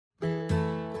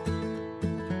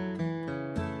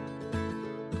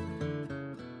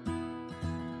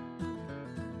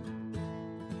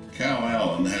Cal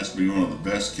Allen has to be one of the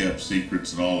best kept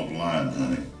secrets in all of lion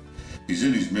hunting. He's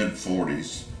in his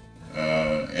mid-40s,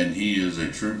 and he is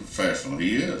a true professional.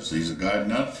 He's a guide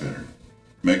and outfitter,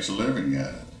 makes a living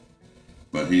at it,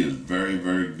 but he is very,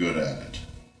 very good at it.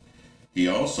 He's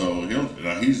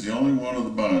the only one of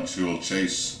the bunch who will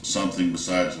chase something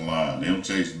besides a lion. He'll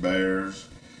chase bears,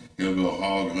 he'll go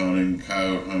hog hunting,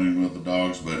 coyote hunting with the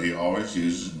dogs, but he always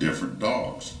uses different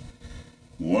dogs.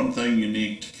 One thing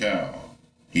unique to Cal,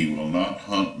 he will not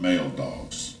hunt male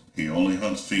dogs. He only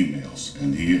hunts females,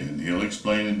 and he'll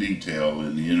explain in detail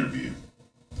in the interview.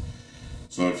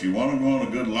 So if you want to go on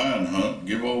a good lion hunt,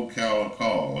 give old Cal a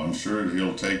call. I'm sure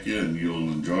he'll take you and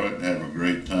you'll enjoy it and have a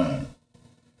great time.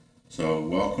 So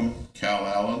welcome, Cal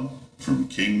Allen from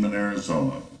Kingman,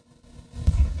 Arizona.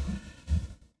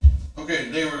 Okay,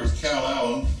 today we're with Cal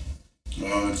Allen.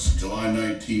 It's July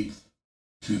 19th,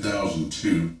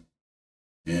 2002.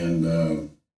 And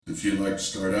if you'd like to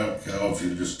start out, Cal, if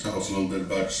you'd just tell us a little bit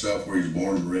about yourself, where you're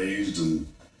born and raised and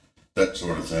that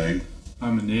sort of thing.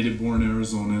 I'm a native-born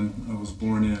Arizonan. I was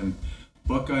born in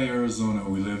Buckeye, Arizona.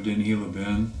 We lived in Gila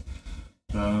Bend.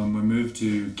 I moved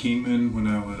to Kingman when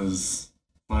I was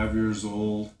 5 years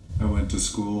old. I went to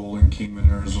school in Kingman,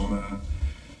 Arizona.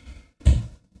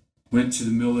 Went to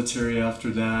the military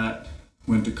after that.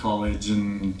 Went to college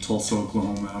in Tulsa,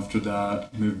 Oklahoma after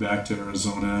that. Moved back to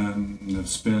Arizona and have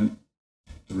spent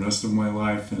the rest of my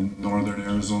life in northern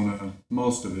Arizona,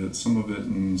 most of it, some of it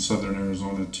in southern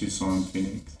Arizona, Tucson,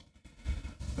 Phoenix.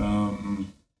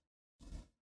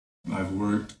 I've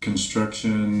worked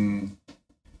construction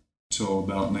till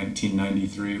about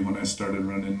 1993 when I started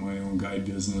running my own guide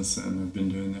business, and I've been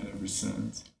doing that ever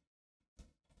since.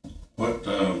 What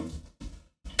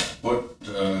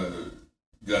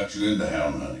got you into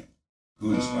hound hunting?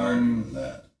 Who inspired you in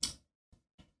that?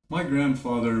 My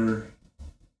grandfather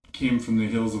came from the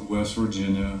hills of West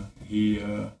Virginia. He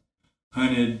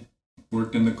hunted,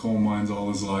 worked in the coal mines all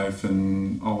his life,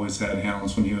 and always had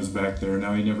hounds when he was back there.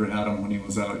 Now, he never had them when he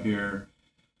was out here,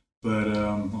 but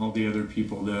all the other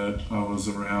people that I was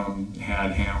around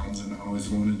had hounds, and I always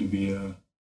wanted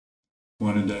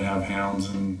to have hounds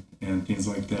and things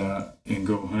like that, and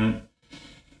go hunt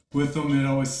with them. And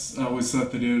I always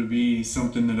thought that it would be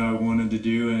something that I wanted to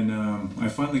do, and I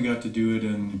finally got to do it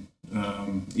in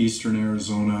eastern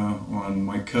Arizona on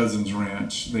my cousin's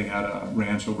ranch. They had a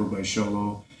ranch over by Show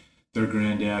Low. Their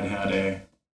granddad had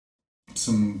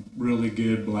some really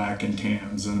good black and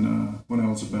tans, and when I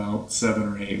was about 7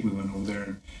 or 8, we went over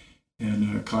there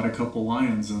and caught a couple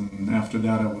lions, and after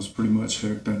that I was pretty much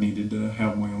hooked. I needed to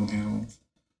have my own hounds.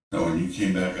 Now, when you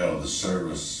came back out of the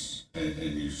service and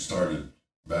you started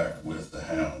back with the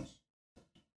hounds,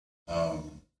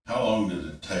 how long did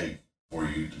it take for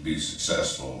you to be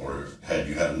successful, or had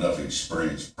you had enough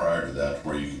experience prior to that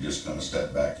where you could just kind of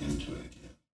step back into it again?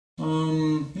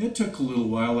 It took a little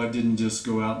while. I didn't just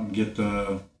go out and get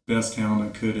the best hound I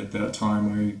could at that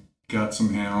time. I got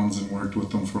some hounds and worked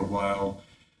with them for a while.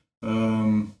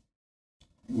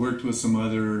 Worked with some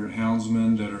other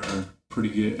houndsmen that were pretty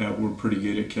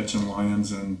good at catching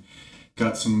lions, and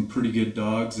got some pretty good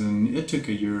dogs. And it took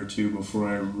a year or two before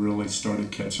I really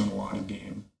started catching a lot of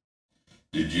game.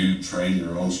 Did you train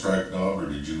your own strike dog, or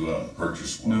did you go out and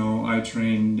purchase one? No, I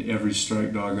trained every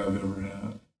strike dog I've ever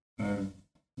had.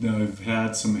 I've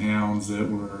had some hounds that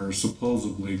were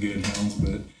supposedly good hounds,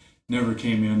 but never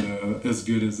came into as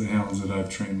good as the hounds that I've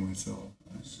trained myself.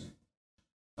 I see.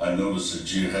 I noticed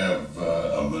that you have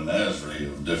a menagerie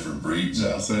of different breeds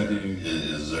out there.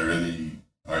 Yes, I do.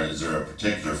 Is there a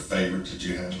particular favorite that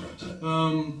you have right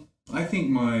today? I think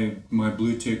my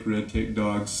blue tick, red tick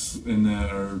dogs in that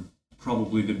are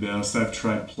probably the best. I've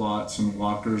tried Plots and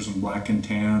Walkers and Black and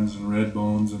Tans and Red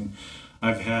Bones, and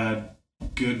I've had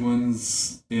good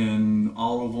ones in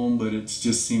all of them, but it's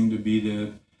just seemed to be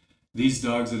that these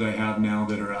dogs that I have now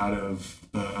that are out of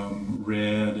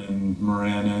Red and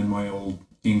Marana and my old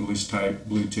English type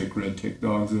blue tick, red tick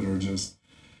dogs that are just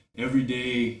every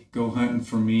day go hunting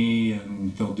for me,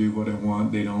 and they'll do what I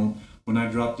want. When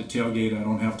I drop the tailgate, I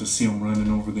don't have to see them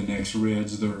running over the next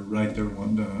ridge. They're right there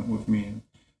wanting to hunt with me.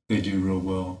 They do real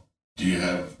well. Do you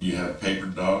have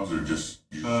papered dogs, or just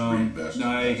breed best?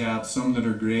 I have some that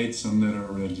are grade, some that are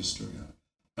registered.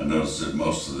 I noticed that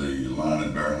most of the lion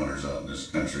and bear hunters out in this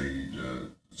country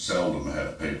seldom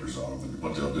have papers on them, and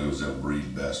what they'll do is they'll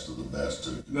breed best of the best to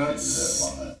continue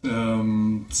that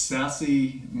line.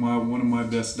 Sassy, one of my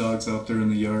best dogs out there in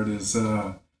the yard is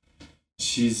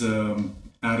she's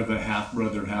out of a half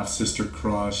brother, half sister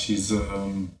cross. She's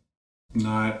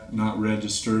not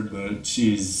registered, but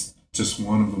she's just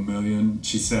one of a million.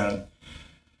 She's had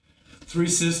three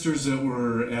sisters that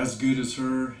were as good as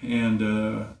her, and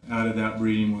out of that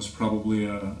breeding was probably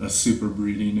a super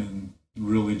breeding, and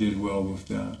really did well with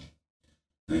that.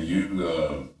 Now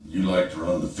you like to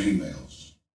run the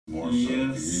females more so. Can you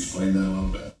Yes. explain that a little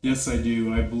bit? Yes, I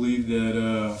do. I believe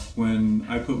that when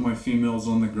I put my females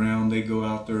on the ground, they go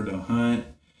out there to hunt.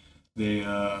 They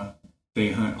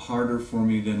hunt harder for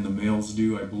me than the males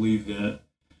do. I believe that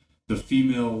the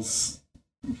females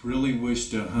really wish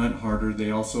to hunt harder.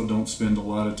 They also don't spend a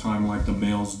lot of time like the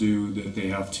males do, that they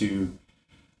have to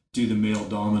do the male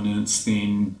dominance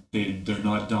thing. They're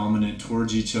not dominant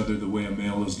towards each other the way a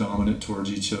male is dominant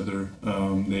towards each other.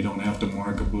 They don't have to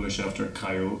mark a bush after a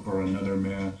coyote or another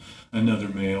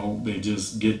male. They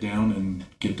just get down and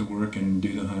get to work and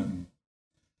do the hunting.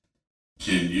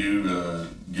 Can you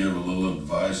give a little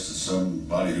advice to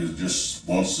somebody who just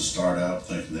wants to start out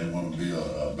thinking they want to be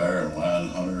a bear and lion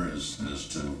hunter as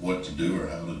to what to do or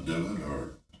how to do it, or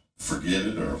forget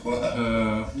it, or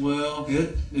what? Well,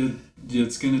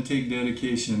 it's going to take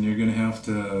dedication. You're going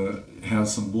to have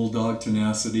some bulldog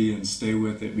tenacity and stay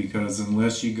with it, because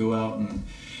unless you go out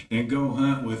and go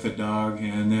hunt with a dog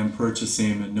and then purchase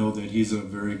him and know that he's a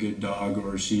very good dog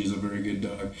or she's a very good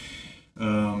dog,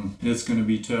 it's going to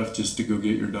be tough just to go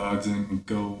get your dogs and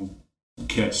go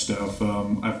catch stuff.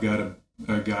 I've got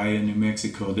a guy in New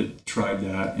Mexico that tried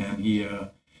that, and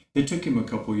it took him a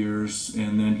couple years,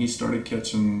 and then he started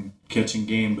catching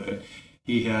game, but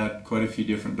he had quite a few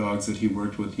different dogs that he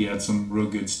worked with. He had some real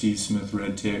good Steve Smith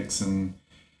red ticks and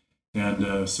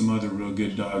some other real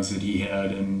good dogs that he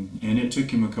had, and it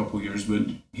took him a couple years, but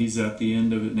he's at the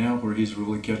end of it now where he's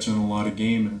really catching a lot of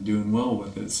game and doing well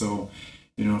with it. So,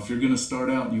 if you're going to start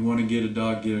out and you want to get a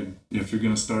dog, if you're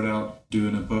going to start out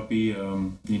doing a puppy,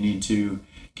 you need to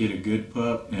get a good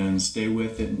pup and stay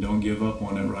with it and don't give up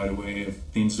on it right away. If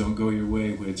things don't go your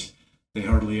way, which they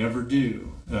hardly ever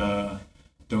do,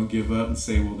 don't give up and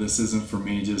say, well, this isn't for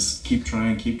me. Just keep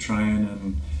trying,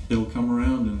 and it'll come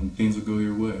around and things will go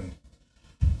your way.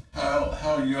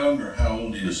 How young or how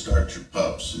old do you start your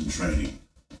pups in training?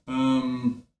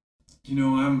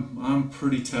 I'm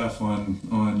pretty tough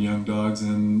on young dogs,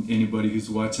 and anybody who's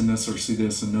watching this or see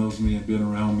this and knows me and been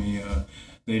around me,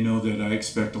 they know that I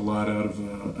expect a lot out of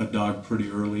a dog pretty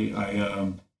early.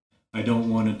 I don't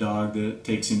want a dog that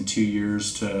takes him 2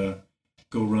 years to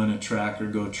go run a track or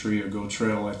go tree or go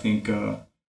trail. I think I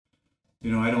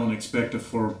don't expect a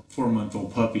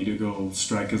 4-month-old puppy to go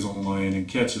strike his own lion and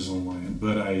catch his own lion,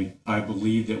 but I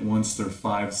believe that once they're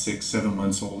 5, 6, 7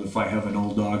 months old, if I have an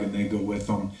old dog and they go with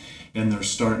them and they're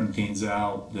starting things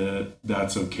out,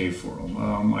 that's okay for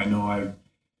them. I know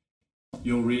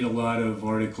you'll read a lot of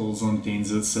articles on things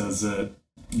that says that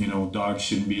dogs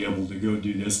shouldn't be able to go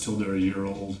do this till they're a year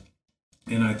old,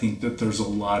 and I think that there's a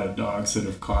lot of dogs that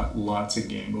have caught lots of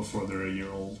game before they're a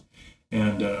year old,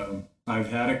 and I've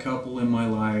had a couple in my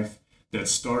life that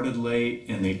started late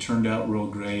and they turned out real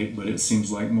great, but it seems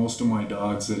like most of my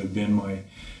dogs that have been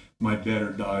my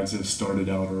better dogs have started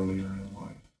out earlier in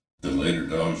life. The later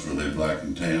dogs, were they black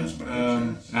and tans by any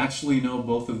chance? Actually, no,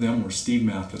 both of them were Steve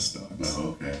Mathis dogs.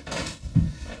 Oh, okay.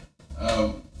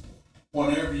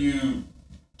 Whenever you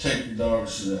take your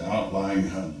dogs out line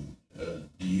hunting,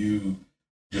 do you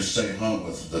just say hunt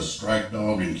with the strike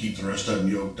dog and keep the rest of them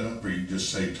yoked up, or you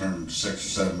just say turn 6 or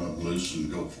 7 of them loose and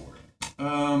go for it?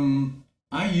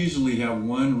 I usually have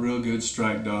one real good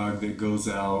strike dog that goes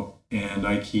out, and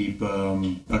I keep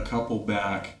a couple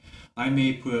back. I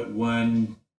may put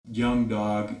one young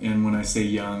dog, and when I say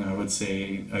young, I would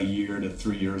say a year to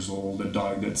 3 years old, a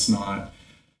dog that's not,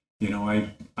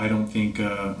 I don't think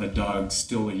a dog's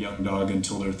still a young dog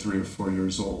until they're 3 or 4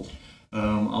 years old.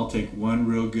 I'll take one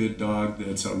real good dog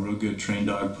that's a real good trained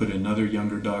dog, put another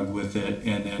younger dog with it,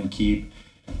 and then keep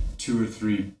 2 or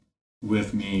 3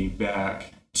 with me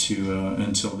back to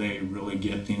until they really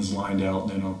get things lined out.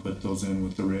 Then I'll put those in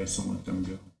with the race and let them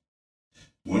go.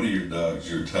 One of your dogs,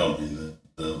 you're telling me that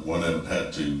the one that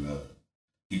had to,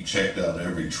 he checked out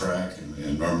every track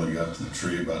and normally got to the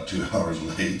tree about 2 hours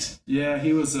late. Yeah,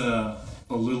 he was a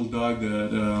little dog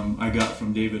that I got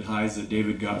from David Hayes that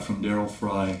David got from Daryl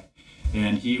Fry.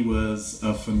 And he was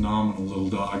a phenomenal little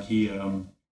dog. He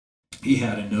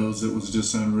had a nose that was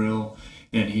just unreal,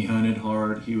 and he hunted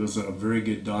hard. He was a very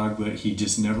good dog, but he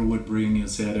just never would bring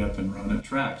his head up and run a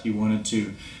track. He wanted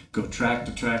to go track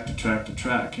to track to track to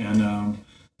track. And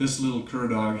this little cur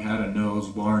dog had a nose,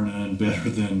 bar none, better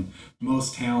than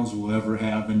most hounds will ever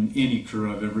have in any cur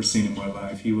I've ever seen in my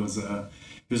life. He was a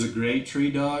great tree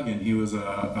dog, and he was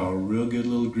a real good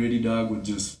little gritty dog, would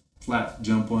just flat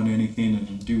jump on anything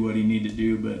and do what he needed to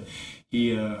do, but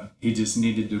he just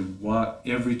needed to walk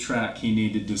every track he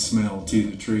needed to smell to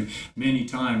the tree. Many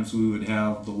times we would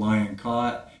have the lion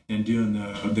caught and doing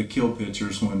the kill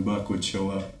pictures when Buck would show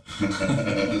up.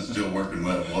 Still working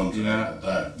with one track at a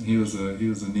time. He was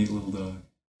a neat little dog.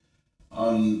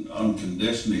 On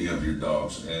conditioning of your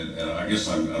dogs, and I guess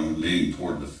I'm leaning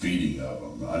toward the feeding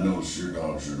of them. I notice your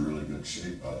dogs are in really good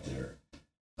shape out there.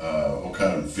 What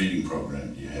kind of feeding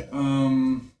program do you have?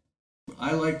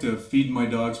 I like to feed my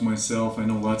dogs myself. I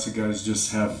know lots of guys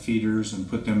just have feeders and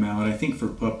put them out. I think for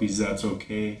puppies that's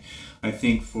okay. I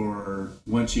think for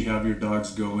once you have your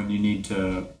dogs going, you need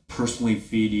to personally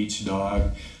feed each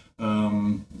dog.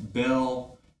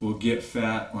 Belle will get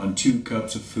fat on 2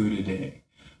 cups of food a day.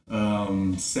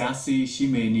 Sassy, she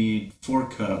may need 4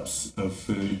 cups of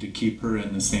food to keep her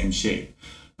in the same shape.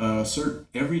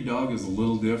 Every dog is a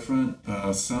little different.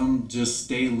 Some just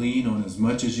stay lean on as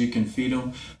much as you can feed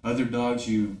them. Other dogs,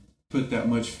 you put that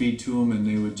much feed to them and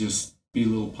they would just be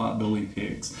little potbelly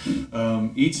pigs.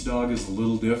 Each dog is a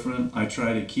little different. I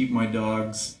try to keep my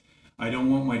dogs, I don't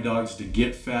want my dogs to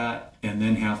get fat and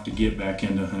then have to get back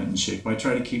into hunting shape. I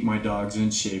try to keep my dogs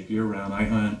in shape year round. I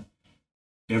hunt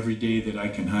every day that I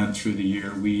can hunt through the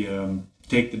year. We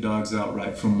take the dogs out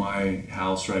right from my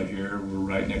house right here. We're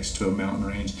right next to a mountain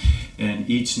range. And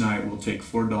each night we'll take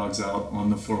 4 dogs out on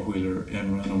the 4-wheeler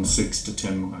and run them 6 to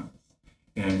 10 miles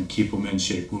and keep them in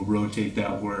shape. We'll rotate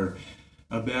that where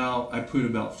I put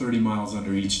about 30 miles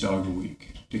under each dog a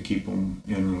week to keep them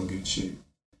in real good shape.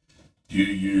 Do you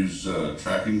use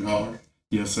tracking collars?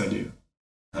 Yes, I do.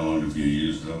 How long have you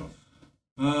used those?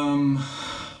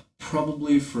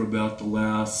 Probably for about the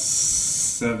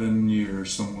last 7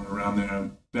 years, somewhere around there.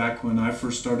 Back when I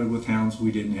first started with hounds,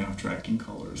 we didn't have tracking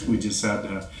collars. We just had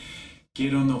to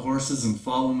get on the horses and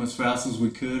follow them as fast as we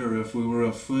could, or if we were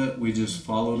afoot, we just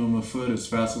followed them afoot as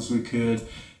fast as we could.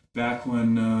 Back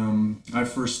when I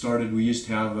first started, we used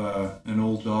to have an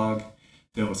old dog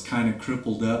that was kind of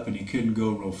crippled up and he couldn't go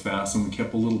real fast, and we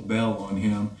kept a little bell on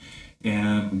him.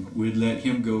 And we'd let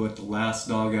him go at the last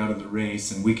dog out of the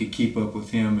race, and we could keep up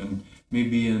with him. And me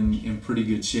being in pretty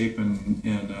good shape and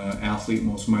athlete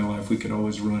most of my life, we could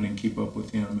always run and keep up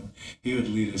with him. And he would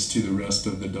lead us to the rest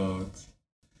of the dogs.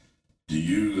 Do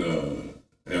you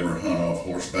ever hunt off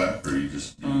horseback, or you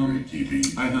just do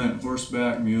ATVs? I hunt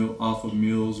horseback, off of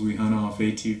mules. We hunt off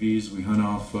ATVs. We hunt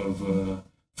off of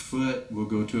foot. We'll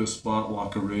go to a spot,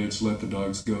 walk a ridge, let the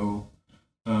dogs go.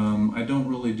 I don't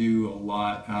really do a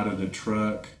lot out of the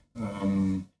truck.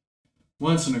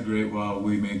 Once in a great while,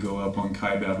 we may go up on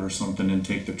Kaibab or something and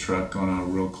take the truck on a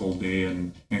real cold day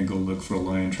and go look for a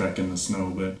lion track in the snow.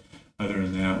 But other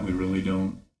than that, we really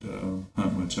don't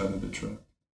hunt much out of the truck.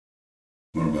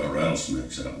 What about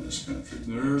rattlesnakes out in this country?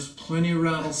 There's plenty of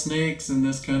rattlesnakes in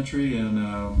this country,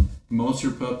 and most of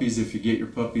your puppies, if you get your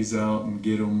puppies out and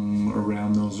get them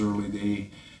around those early,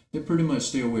 they pretty much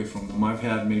stay away from them. I've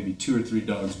had maybe 2 or 3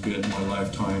 dogs bit in my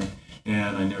lifetime,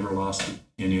 and I never lost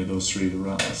any of those 3 to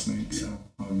rattlesnakes. So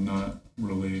I'm not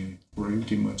really worried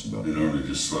too much about it. They normally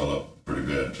just swell up pretty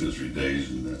bad 2 or 3 days,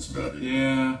 and that's about it.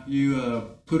 Yeah, you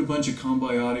put a bunch of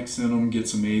combiotics in them, get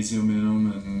some Asium in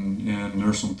them, and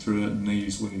nurse them through it, and they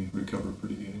usually recover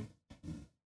pretty good.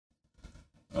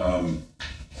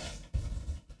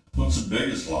 What's the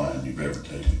biggest lion you've ever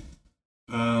taken?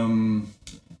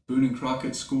 Boone and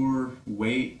Crockett score,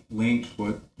 weight, length,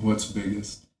 what's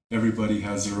biggest? Everybody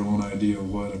has their own idea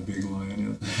of what a big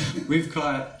lion is.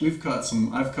 I've caught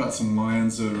some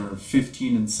lions that are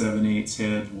 15 7/8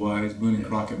 head wide, Boone and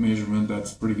Crockett measurement.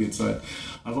 That's pretty good size.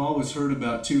 I've always heard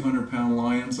about 200-pound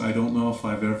lions. I don't know if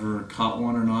I've ever caught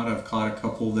one or not. I've caught a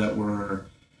couple that were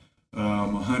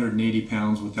 180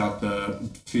 pounds without the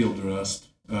field rust.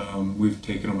 We've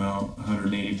taken them out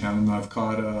 180 pounds. I've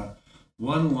caught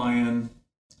one lion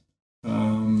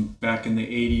back in the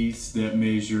 80s that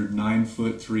measured 9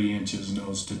 foot 3 inches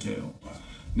nose to tail.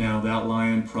 Now that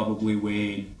lion probably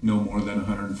weighed no more than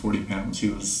 140 pounds. He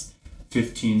was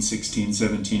 15, 16,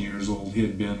 17 years old. He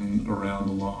had been around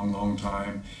a long, long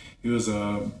time. He was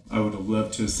I would have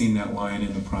loved to have seen that lion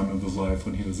in the prime of his life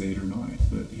when he was 8 or 9,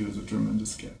 but he was a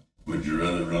tremendous cat. Would you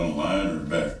rather run a lion or a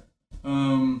bear?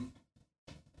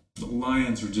 The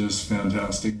lions are just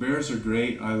fantastic. Bears are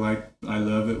great. I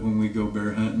love it when we go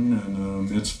bear hunting,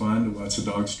 and it's fun to watch the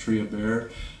dogs tree a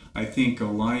bear. I think a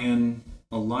lion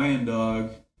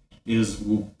dog is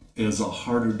a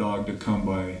harder dog to come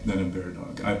by than a bear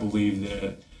dog. I believe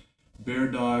that bear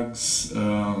dogs,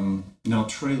 now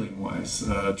trailing wise,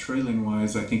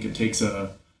 I think it takes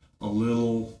a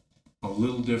little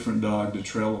different dog to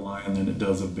trail a lion than it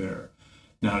does a bear.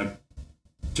 Now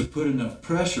to put enough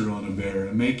pressure on a bear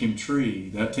and make him tree,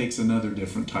 that takes another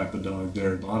different type of dog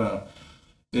there. A lot of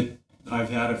it.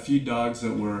 I've had a few dogs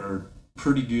that were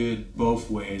pretty good both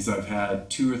ways. I've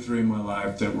had 2 or 3 in my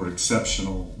life that were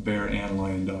exceptional bear and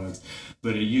lion dogs.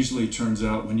 But it usually turns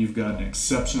out when you've got an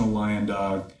exceptional lion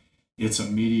dog, it's a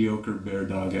mediocre bear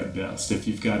dog at best. If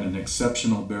you've got an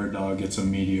exceptional bear dog, it's a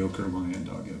mediocre lion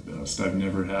dog at best. I've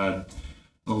never had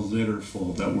a litter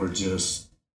full that were just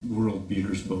world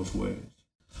beaters both ways.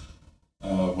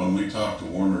 When we talked to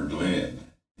Warner Glenn,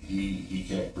 he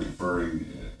kept referring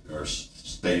or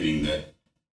stating that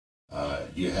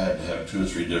you had to have 2 or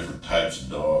 3 different types of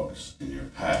dogs in your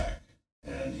pack.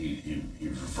 And he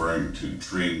was referring to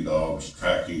treeing dogs,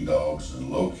 tracking dogs, and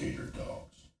locator dogs.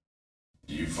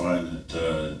 Do you find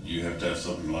that you have to have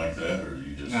something like that, or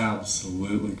you just...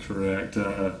 Absolutely correct.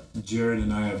 Jared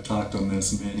and I have talked on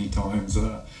this many times,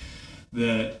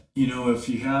 that, you know, if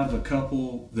you have a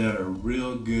couple that are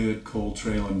real good cold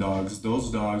trailing dogs,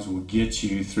 those dogs will get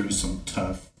you through some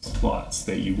tough spots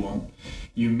that you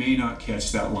may not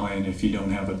catch that lion if you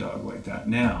don't have a dog like that.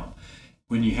 Now,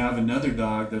 when you have another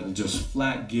dog that'll just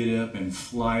flat get up and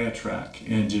fly a track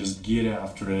and just get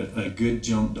after it, a good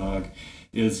jump dog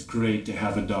is great to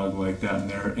have a dog like that in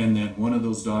there. And then one of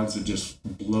those dogs that just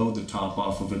blow the top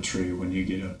off of a tree when you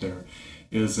get up there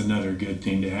is another good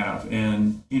thing to have.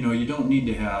 And, you know, you don't need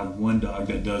to have one dog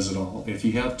that does it all. If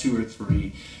you have 2 or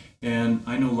 3, and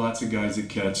I know lots of guys that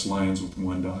catch lions with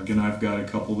one dog, and I've got a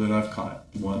couple that I've caught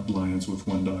lions with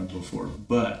one dog before.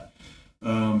 But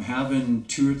having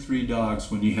 2 or 3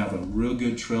 dogs when you have a real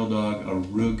good trail dog, a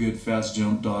real good fast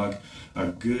jump dog, a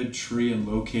good tree and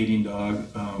locating dog,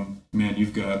 man,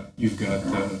 you've got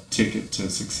the ticket to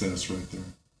success right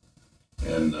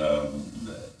there. And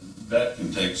that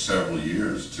can take several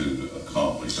years to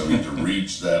accomplish. I mean, to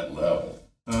reach that level.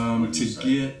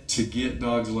 To get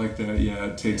dogs like that, yeah,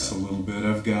 it takes a little bit.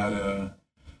 I've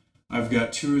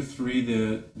got 2 or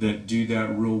 3 that do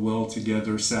that real well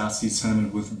together. Sassy's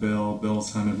hunted with Belle,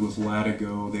 Belle's hunted with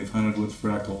Latigo, they've hunted with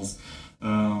Freckles.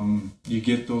 You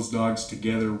get those dogs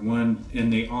together,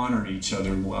 and they honor each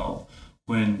other well.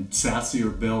 When Sassy or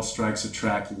Belle strikes a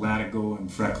track, Latigo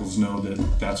and Freckles know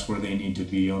that that's where they need to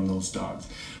be on those dogs.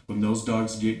 When those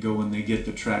dogs get going, they get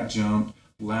the track jumped.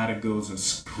 Latigo's a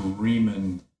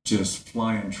screaming, just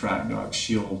flying track dog.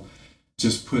 She'll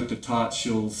just put the tot.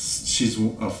 She's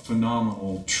a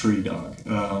phenomenal tree dog.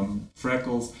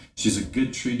 Freckles, she's a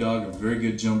good tree dog, a very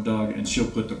good jump dog, and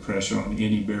she'll put the pressure on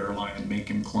any bear or lion, make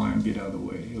him climb, get out of the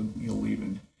way. He'll leave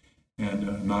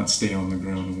and not stay on the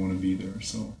ground and want to be there.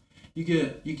 So you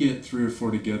get 3 or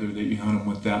 4 together that you hunt them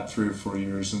with that 3 or 4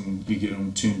 years, and you get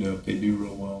them tuned up. They do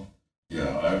real well.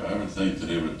 Yeah, I would think that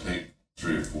it would take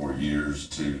 3 or 4 years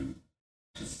to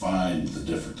find the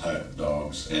different type of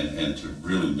dogs and to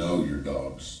really know your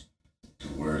dogs to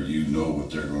where you know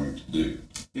what they're going to do.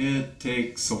 It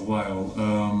takes a while.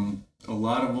 A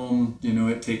lot of them, you know,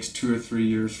 it takes 2 or 3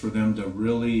 years for them to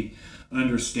really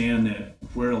understand that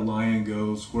where a lion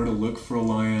goes, where to look for a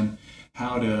lion,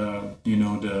 how to, you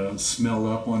know, to smell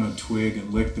up on a twig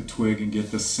and lick the twig and get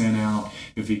the scent out.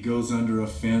 If he goes under a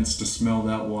fence, to smell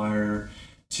that wire,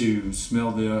 to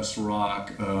smell this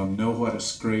rock, know what a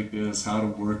scrape is, how to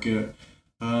work it.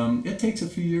 It takes a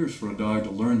few years for a dog to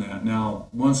learn that. Now,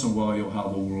 once in a while you'll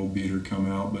have a world beater come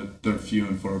out, but they're few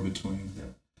and far between.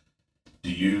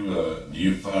 Do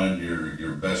you find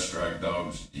your best strike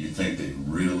dogs, do you think they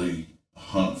really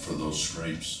hunt for those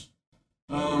scrapes?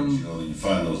 You know, you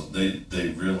find those, they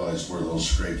realize where those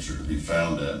scrapes are to be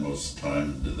found at most of the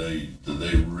time. Do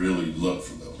they really look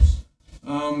for those?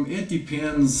 It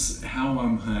depends how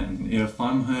I'm hunting. If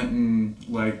I'm hunting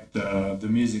like the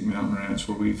Music Mountain Ranch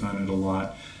where we've hunted a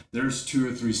lot, there's 2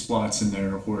 or 3 spots in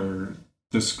there where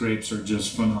the scrapes are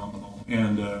just phenomenal.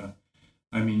 And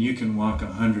I mean, you can walk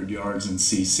 100 yards and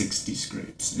see 60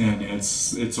 scrapes. And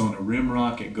it's on a rim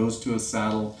rock, it goes to a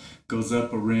saddle, goes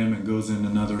up a rim and goes in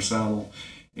another saddle.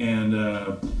 And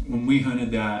when we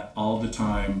hunted that all the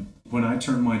time, when I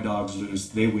turned my dogs loose,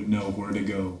 they would know where to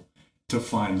go to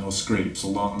find those scrapes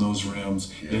along those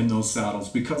rims, in those saddles,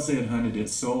 because they had hunted it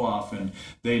so often.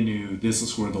 They knew this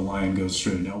is where the lion goes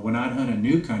through. Now, when I'd hunt a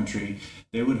new country,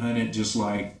 they would hunt it just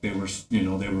like they were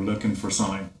looking for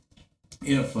sign.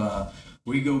 If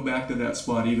we go back to that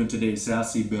spot, even today,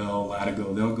 Sassy, Belle,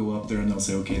 Latigo, they'll go up there and they'll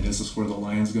say, okay, this is where the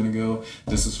lion's going to go.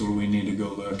 This is where we need to go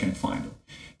look and find him.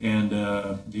 And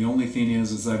the only thing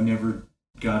is I've never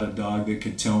got a dog that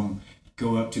could tell them,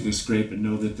 go up to the scrape and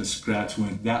know that the scratch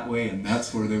went that way and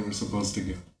that's where they were supposed to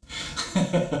go.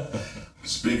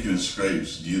 Speaking of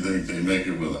scrapes, do you think they make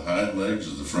it with the hind legs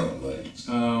or the front legs?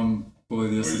 Boy,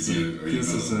 this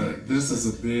is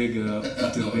a big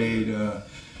debate.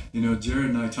 Jared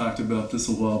and I talked about this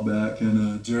a while back,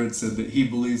 and Jared said that he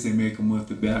believes they make them with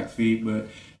the back feet, but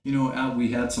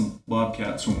we had some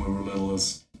bobcats when we were little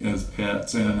as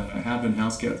pets, and having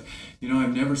house cats.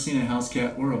 I've never seen a house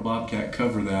cat or a bobcat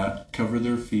cover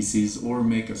their feces or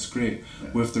make a scrape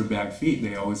with their back feet.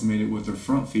 They always made it with their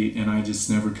front feet, and I just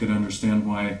never could understand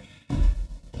why.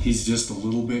 He's just a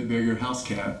little bit bigger house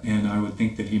cat, and I would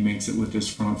think that he makes it with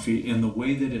his front feet. And the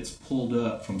way that it's pulled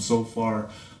up from so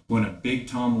far, when a big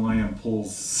Tom lion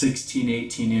pulls 16,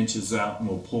 18 inches out and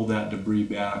will pull that debris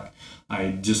back,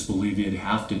 I just believe he'd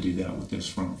have to do that with his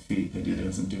front feet that he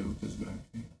doesn't do with his back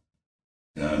feet.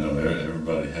 Yeah, I know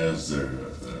everybody has their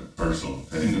personal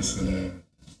opinions.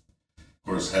 Of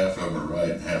course, half of them are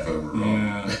right and half of them are wrong.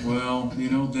 Yeah, well,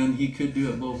 then he could do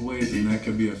it both ways, and that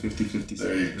could be a 50-50.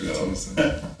 There you go.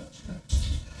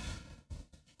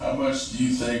 How much do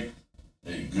you think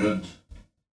a good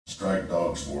strike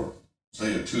dog's worth?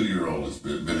 Say a 2-year-old has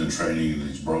been in training and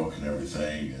he's broke and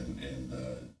everything, and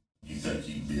you think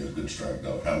he'd be a good strike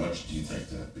dog. How much do you think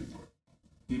that'd be worth?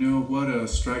 What a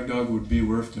strike dog would be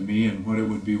worth to me and what it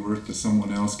would be worth to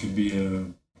someone else could be a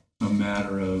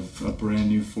matter of a brand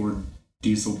new Ford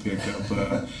diesel pickup.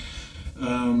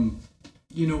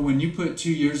 When you put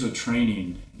 2 years of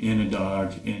training in a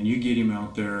dog and you get him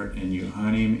out there and you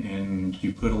hunt him and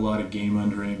you put a lot of game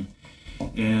under him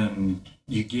and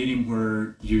you get him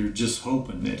where you're just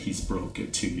hoping that he's broke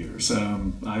at 2 years.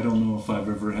 I don't know if I've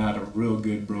ever had a real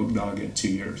good broke dog at 2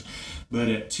 years. But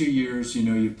at 2 years,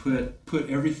 you put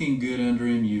everything good under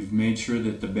him. You've made sure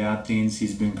that the bad things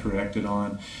he's been corrected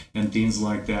on and things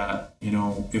like that.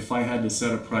 If I had to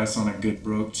set a price on a good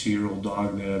broke 2-year-old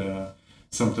dog that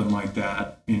something like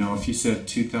that, if you said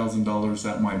 $2,000,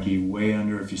 that might be way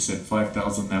under. If you said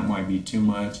 $5,000, that might be too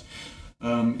much.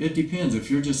 It depends. If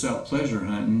you're just out pleasure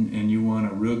hunting and you want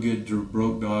a real good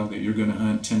broke dog that you're going to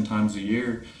hunt 10 times a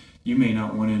year, you may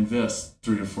not want to invest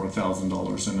 $3,000 or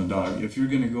 $4,000 in a dog. If you're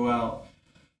going to go out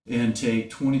and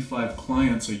take 25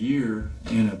 clients a year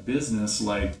in a business,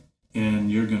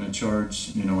 and you're going to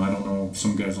charge, I don't know,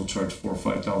 some guys will charge $4,000 or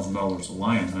 $5,000 a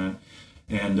lion hunt,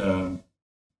 and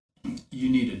you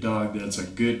need a dog that's a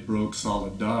good, broke,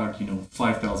 solid dog.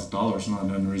 $5,000 is not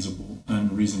an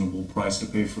unreasonable price to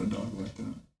pay for a dog like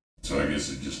that. So I guess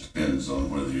it just depends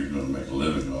on whether you're going to make a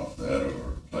living off that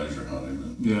or pleasure hunting,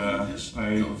 and just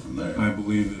go from there. I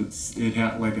believe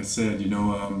like I said,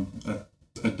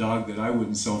 a dog that I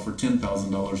wouldn't sell for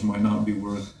 $10,000 might not be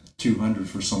worth $200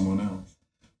 for someone else.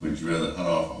 Would you rather hunt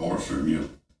off a horse or a mule?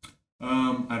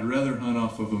 I'd rather hunt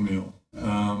off of a mule.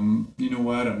 You know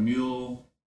what? A mule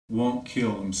won't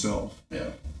kill himself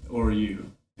or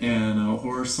you. And a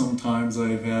horse, sometimes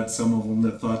I've had some of them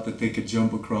that thought that they could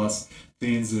jump across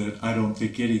things that I don't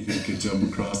think anything could jump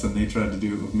across, and they tried to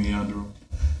do it with me under them.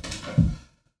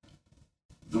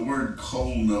 The word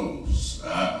cold nose,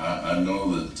 I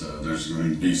know that there's going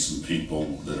to be some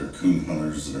people that are coon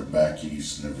hunters that are back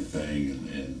east and everything,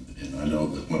 and I know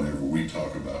that whenever we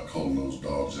talk about cold nosed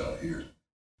dogs out here,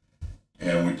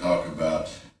 and we talk about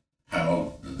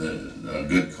how a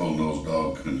good cold nosed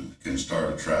dog can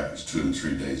start a track that's 2 and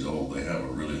 3 days old, they have a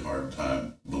really hard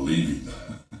time believing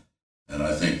that. And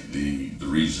I think the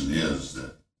reason is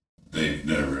that they've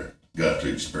never got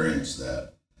to experience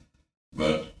that.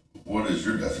 But what is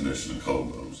your definition of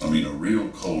cold nose? I mean, a real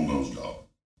cold nosed dog.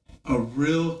 A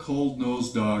real cold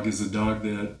nosed dog is a dog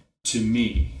that, to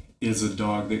me, is a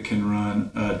dog that can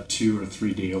run a 2 or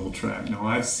 3 day old track. Now,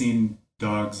 I've seen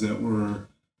dogs that were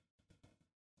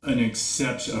an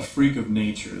exception, a freak of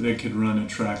nature that could run a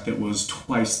track that was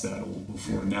twice that old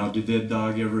before. Now, did that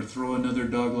dog ever throw another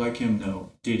dog like him? No.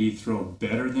 Did he throw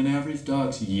better than average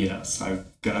dogs? Yes. I've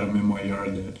got him in my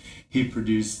yard that he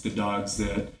produced the dogs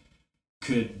that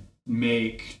could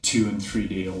make 2 and 3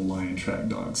 day old lion track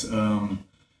dogs. A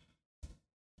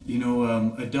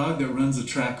dog that runs a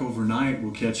track overnight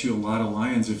will catch you a lot of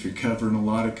lions if you're covering a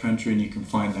lot of country and you can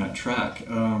find that track.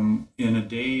 In a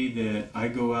day that I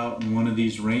go out in one of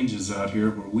these ranges out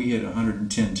here where we hit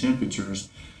 110 temperatures,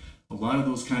 a lot of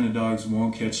those kind of dogs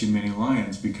won't catch you many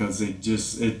lions because they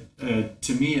just,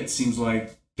 to me, it seems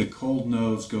like the cold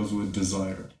nose goes with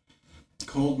desire.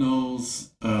 Cold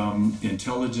nose,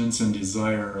 intelligence, and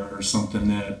desire are something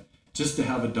that, just to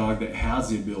have a dog that has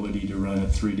the ability to run a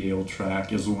 3 day old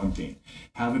track is one thing.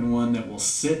 Having one that will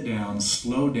sit down,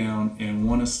 slow down, and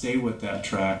want to stay with that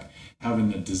track, having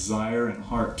the desire and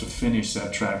heart to finish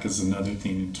that track is another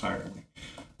thing entirely.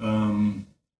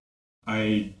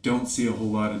 I don't see a whole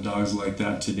lot of dogs like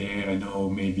that today. I know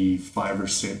maybe 5 or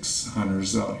 6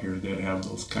 hunters out here that have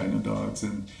those kind of dogs,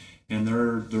 and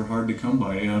they're hard to come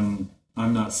by.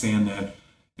 I'm not saying that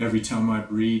every time I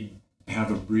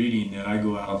have a breeding that I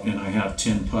go out and I have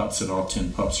 10 pups, that all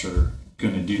 10 pups are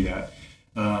going to do that.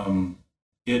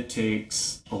 It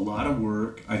takes a lot of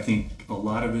work. I think a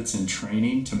lot of it's in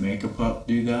training to make a pup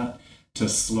do that, to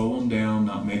slow them down,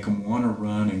 not make them want to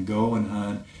run and go and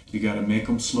hunt. You got to make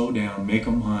them slow down, make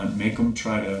them hunt, make them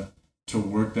try to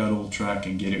work that old track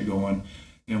and get it going.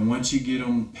 And once you get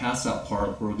them past that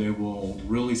part where they will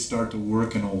really start to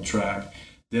work an old track,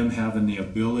 them having the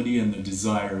ability and the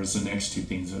desire is the next two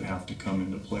things that have to come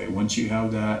into play. Once you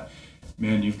have that,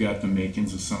 man, you've got the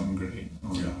makings of something great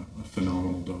on a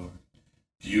phenomenal dog.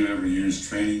 Do you ever use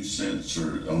training scents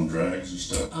or on drags and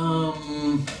stuff?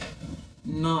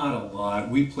 Not a lot.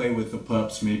 We play with the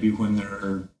pups maybe when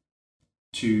they're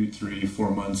 2, 3,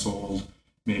 4 months old,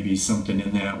 maybe something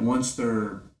in that. Once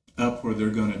they're up where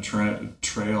they're going to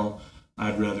trail,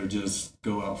 I'd rather just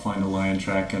go out, find a lion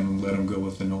track and let them go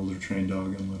with an older trained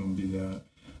dog and let them do that.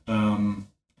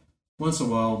 Once in a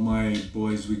while, my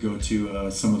boys, we go to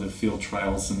some of the field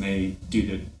trials and they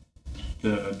do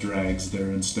the drags there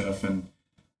and stuff, and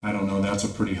I don't know, that's a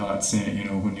pretty hot scent,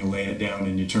 when you lay it down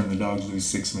and you turn the dog loose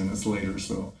 6 minutes later.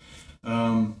 So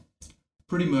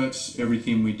pretty much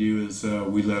everything we do is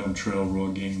we let them trail raw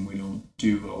game. We don't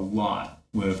do a lot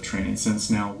with training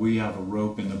scents. Now we have a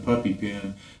rope in the puppy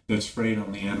pen that's frayed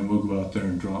on the end. We'll go out there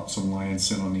and drop some lion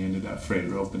scent on the end of that frayed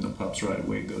rope, and the pups right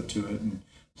away go to it and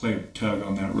play tug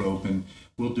on that rope. And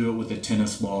we'll do it with a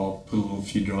tennis ball, put a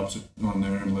few drops on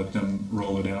there and let them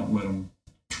roll it out and let them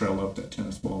trail up that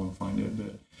tennis ball and find it.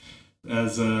 But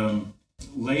as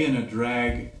laying a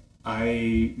drag,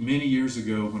 many years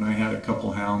ago when I had a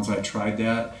couple hounds, I tried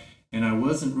that, and I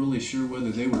wasn't really sure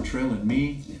whether they were trailing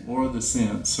me or the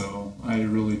scent, so I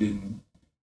really didn't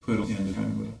put it into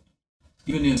kind of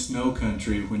even in snow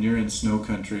country, when you're in snow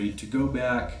country, to go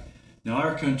back. Now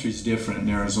our country's different in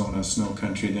Arizona snow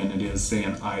country than it is, say,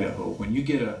 in Idaho. When you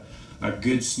get a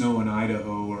good snow in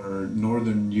Idaho or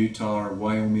northern Utah or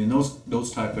Wyoming,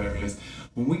 those type of areas,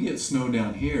 when we get snow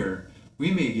down here, we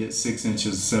may get 6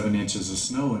 inches, 7 inches of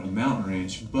snow in a mountain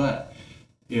range, but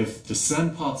if the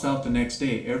sun pops out the next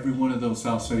day, every one of those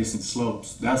south-facing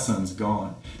slopes, that sun's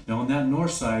gone. Now on that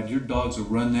north side, your dogs will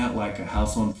run that like a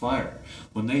house on fire.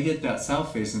 When they hit that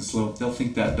south-facing slope, they'll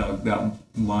think that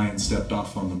lion stepped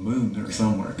off on the moon there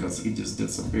somewhere because he just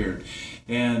disappeared.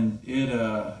 And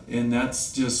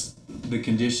that's just the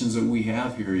conditions that we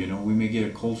have here. We may get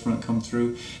a cold front come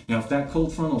through. Now if that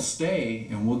cold front will stay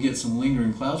and we'll get some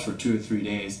lingering clouds for 2 or 3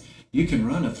 days, you can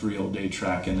run a 3-day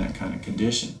track in that kind of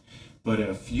condition. But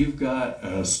if you've got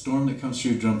a storm that comes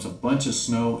through, dumps a bunch of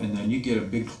snow, and then you get a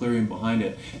big clearing behind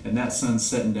it, and that sun's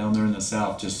setting down there in the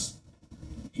south, just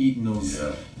eating those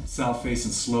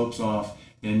south-facing slopes off.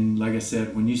 And like I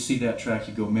said, when you see that track,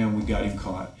 you go, man, we got him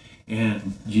caught.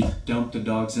 And you dump the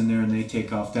dogs in there, and they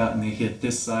take off that, and they hit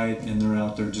this side, and they're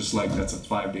out there just like that's a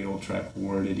 5-day-old track.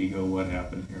 Where did he go? What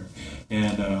happened here?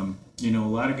 And, a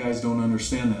lot of guys don't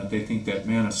understand that. They think that,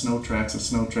 man, a snow track's a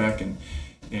snow track, and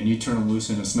you turn them loose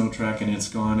in a snow track and it's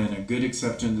gone. And a good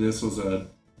exception to this was a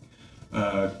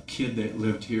kid that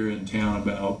lived here in town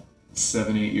about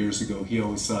 7-8 years ago. He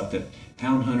always thought that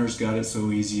hound hunters got it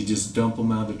so easy, you just dump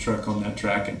them out of the truck on that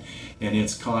track and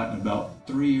it's caught. And about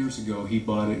 3 years ago he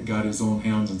bought it, got his own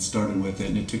hounds and started with it,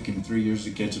 and it took him 3 years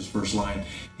to catch his first lion.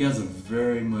 He has a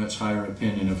very much higher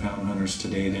opinion of hound hunters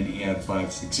today than he had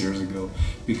 5-6 years ago,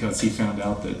 because he found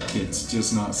out that it's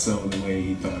just not so the way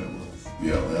he thought it was.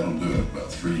 Yeah, that'll do it.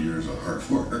 About 3 years of hard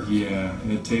work. Yeah,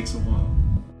 it takes a while.